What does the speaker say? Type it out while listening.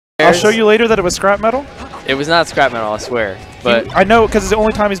I'll show you later that it was scrap metal. It was not scrap metal, I swear. But I know because it's the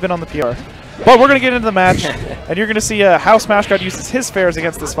only time he's been on the PR. But we're going to get into the match, and you're going to see how SmashG0D uses his fares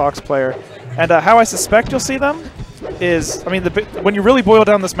against this Fox player. And how I suspect you'll see them is, I mean, when you really boil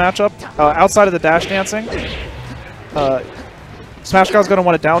down this matchup, outside of the dash dancing, SmashG0D's going to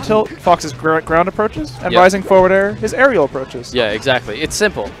want a down tilt, Fox's ground approaches, and rising forward air, his aerial approaches. Yeah, exactly. It's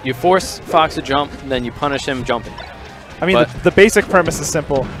simple. You force Fox to jump, then you punish him jumping. I mean, the basic premise is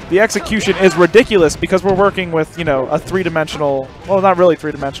simple. The execution is ridiculous because we're working with, you know, a three-dimensional, well, not really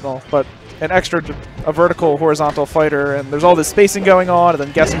three-dimensional, but an a vertical, horizontal fighter, and there's all this spacing going on, and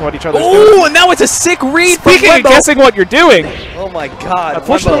then guessing what each other's doing. Ooh, and that was a sick read from Speaking of guessing what you're doing. Oh my God.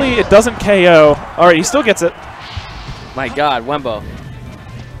 Unfortunately, it doesn't KO. All right, he still gets it. My God, Wenbo.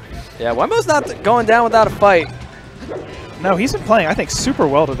 Yeah, Wenbo's not going down without a fight. No, he's been playing, I think, super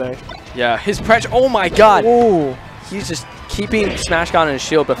well today. Yeah, his pressure. Oh my God. Ooh. He's just keeping SmashG0D in his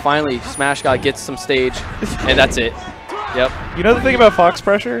shield, but finally SmashG0D gets some stage, and that's it. Yep. You know the thing about Fox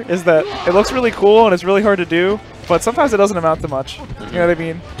pressure is that it looks really cool and it's really hard to do, but sometimes it doesn't amount to much. You know what I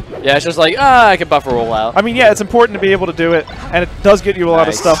mean? Yeah, it's just like, I can buffer roll out. I mean, yeah, it's important to be able to do it, and it does get you a lot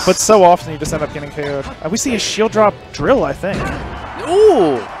of stuff, but so often you just end up getting KO'd. We see a shield drop drill, I think.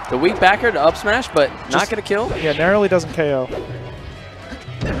 Ooh! The weak backer to up smash, but not going to kill? Yeah, narrowly doesn't KO.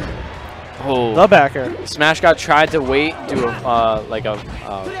 Oh. The backer. SmashG0D tried to wait, do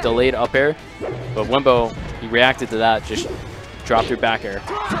a delayed up air, but Wenbo, he reacted to that, just dropped through back air.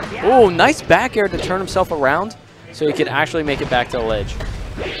 Oh, nice back air to turn himself around so he could actually make it back to the ledge.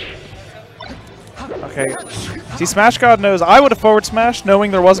 Okay. See, SmashG0D knows I would have forward smashed knowing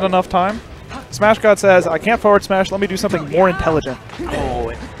there wasn't enough time. SmashG0D says, I can't forward smash, let me do something more intelligent.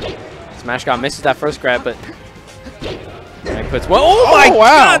 Oh, SmashG0D misses that first grab, but puts one. Oh my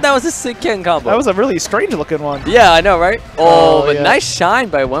God, that was a sick Ken combo. That was a really strange looking one. Yeah, I know, right? Oh, but nice shine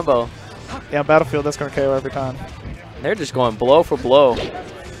by Wenbo. Yeah, Battlefield, that's going to KO every time. They're just going blow for blow.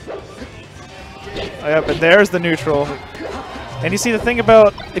 Yeah, but there's the neutral. And you see the thing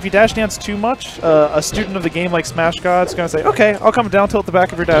about if you dash dance too much, a student of the game like SmashG0D is going to say, okay, I'll come down tilt the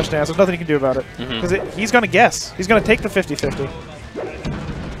back of your dash dance. There's nothing you can do about it. Because he's going to guess. He's going to take the 50-50.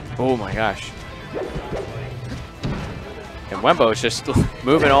 Oh my gosh. And Wenbo is just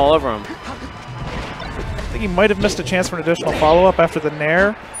moving all over him. I think he might have missed a chance for an additional follow-up after the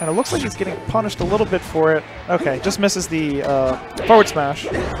nair, and it looks like he's getting punished a little bit for it. Okay, just misses the forward smash.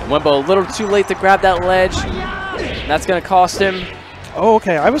 Wenbo a little too late to grab that ledge. That's going to cost him. Oh,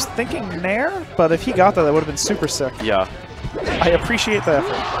 okay. I was thinking nair, but if he got that, that would have been super sick. Yeah. I appreciate the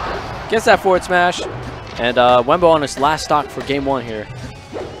effort. Gets that forward smash, and Wenbo on his last stock for game one here.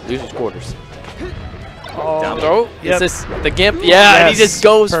 Loses quarters. Oh, down throw. Yep. Is this the gimp? Yeah, and he just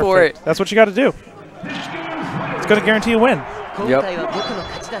goes for it. That's what you got to do. It's going to guarantee a win. Yep.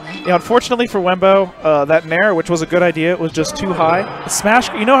 Yeah, unfortunately for Wenbo, that nair, which was a good idea, was just too high. Smash,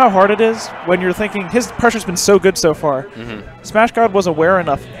 you know how hard it is when you're thinking his pressure's been so good so far. SmashG0D was aware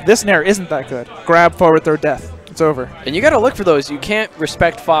enough. This nair isn't that good. Grab, forward, throw, death. It's over. And you got to look for those. You can't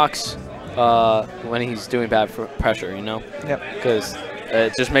respect Fox when he's doing bad pressure, you know? Yep. Because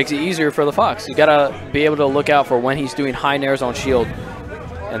it just makes it easier for the Fox. You got to be able to look out for when he's doing high nairs on shield.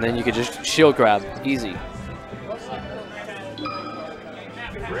 And then you could just shield grab. Easy.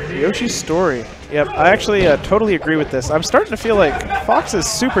 Yoshi's story. Yep, I actually totally agree with this. I'm starting to feel like Fox is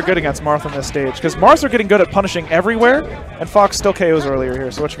super good against Marth on this stage because Marths are getting good at punishing everywhere, and Fox still KOs earlier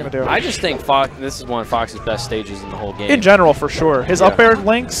here. So what you gonna do? I just think this is one of Fox's best stages in the whole game. In general, for sure. His up air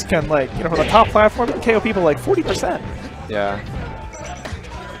links can, like, you know, from the top platform, can KO people like 40%. Yeah.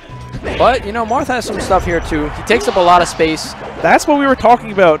 But, you know, Marth has some stuff here, too. He takes up a lot of space. That's what we were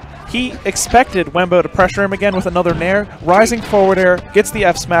talking about. He expected Wenbo to pressure him again with another nair, rising forward air, gets the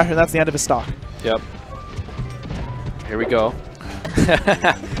F smash, and that's the end of his stock. Yep. Here we go.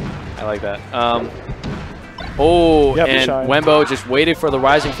 I like that. Oh, yep, and Wenbo just waited for the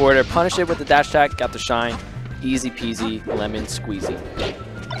rising forward air, punished it with the dash attack, got the shine. Easy peasy, lemon squeezy.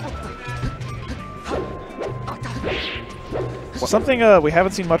 Something we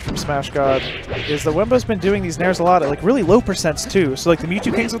haven't seen much from SmashG0D is that Wenbo's been doing these nairs a lot at like really low percents too. So like the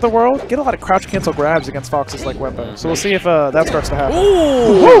Mewtwo Kings of the world get a lot of crouch cancel grabs against Foxes like Wenbo. So we'll see if that starts to happen.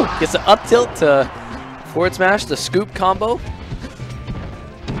 Ooh! Woo! Gets an up tilt to forward smash, the scoop combo.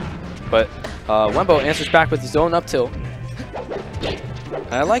 But Wenbo answers back with his own up tilt.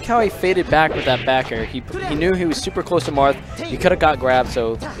 And I like how he faded back with that back air. He knew he was super close to Marth. He could have got grabbed,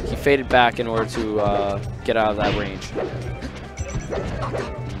 so he faded back in order to get out of that range.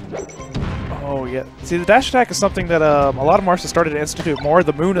 Oh, yeah. See, the dash attack is something that a lot of Marths have started to institute more,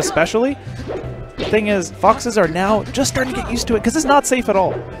 the Moon especially. thing is, foxes are now just starting to get used to it because it's not safe at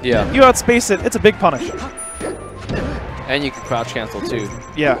all. Yeah. You outspace it, it's a big punish. And you can crouch cancel too.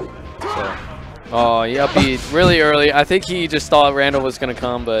 Yeah. So. Oh, he upbeat really early. I think he just thought Randall was going to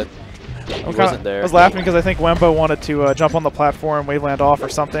come, but he wasn't there. I was laughing because I think Wenbo wanted to jump on the platform, waveland off or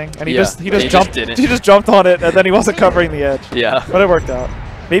something, and he just jumped on it, and then he wasn't covering the edge. Yeah. But it worked out.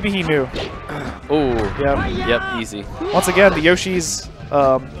 Maybe he knew. Ooh. Yep. Yep. Easy. Once again, the Yoshi's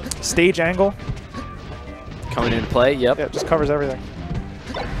stage angle coming into play. Yep. Yeah, it just covers everything.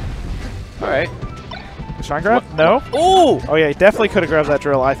 All right. Shrine grab? No. Ooh. Oh yeah, he definitely could have grabbed that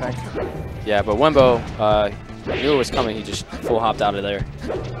drill, I think. Yeah, but Wenbo knew it was coming. He just full hopped out of there.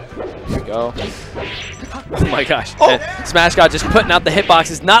 Here we go. Oh my gosh. Oh. SmashG0D just putting out the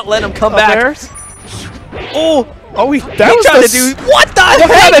hitboxes, not letting him come back. Airs? Oh. Oh, He tried to do. What the heck?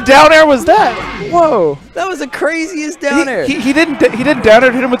 What kind of down air was that? Whoa. That was the craziest down air. He didn't down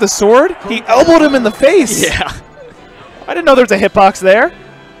air hit him with the sword. He elbowed him in the face. Yeah. I didn't know there was a hitbox there.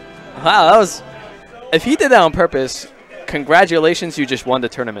 Wow, that was. If he did that on purpose, congratulations, you just won the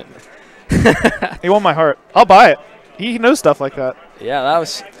tournament. He won my heart. I'll buy it. He knows stuff like that. Yeah, that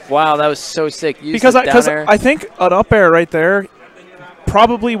was wow. That was so sick. Because I think an up air right there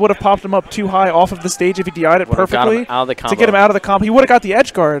probably would have popped him up too high off of the stage if he DI'd it perfectly out of the combo. to get him out of the combo. He would have got the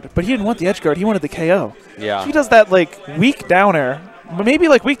edge guard, but he didn't want the edge guard. He wanted the KO. Yeah. He does that like weak down air. But maybe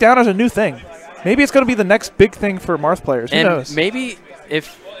like weak down air is a new thing. Maybe it's going to be the next big thing for Marth players. Who knows? Maybe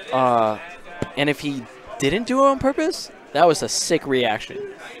if he didn't do it on purpose, that was a sick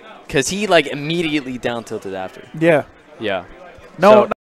reaction. Because he like immediately down tilted after. Yeah. Yeah. No. So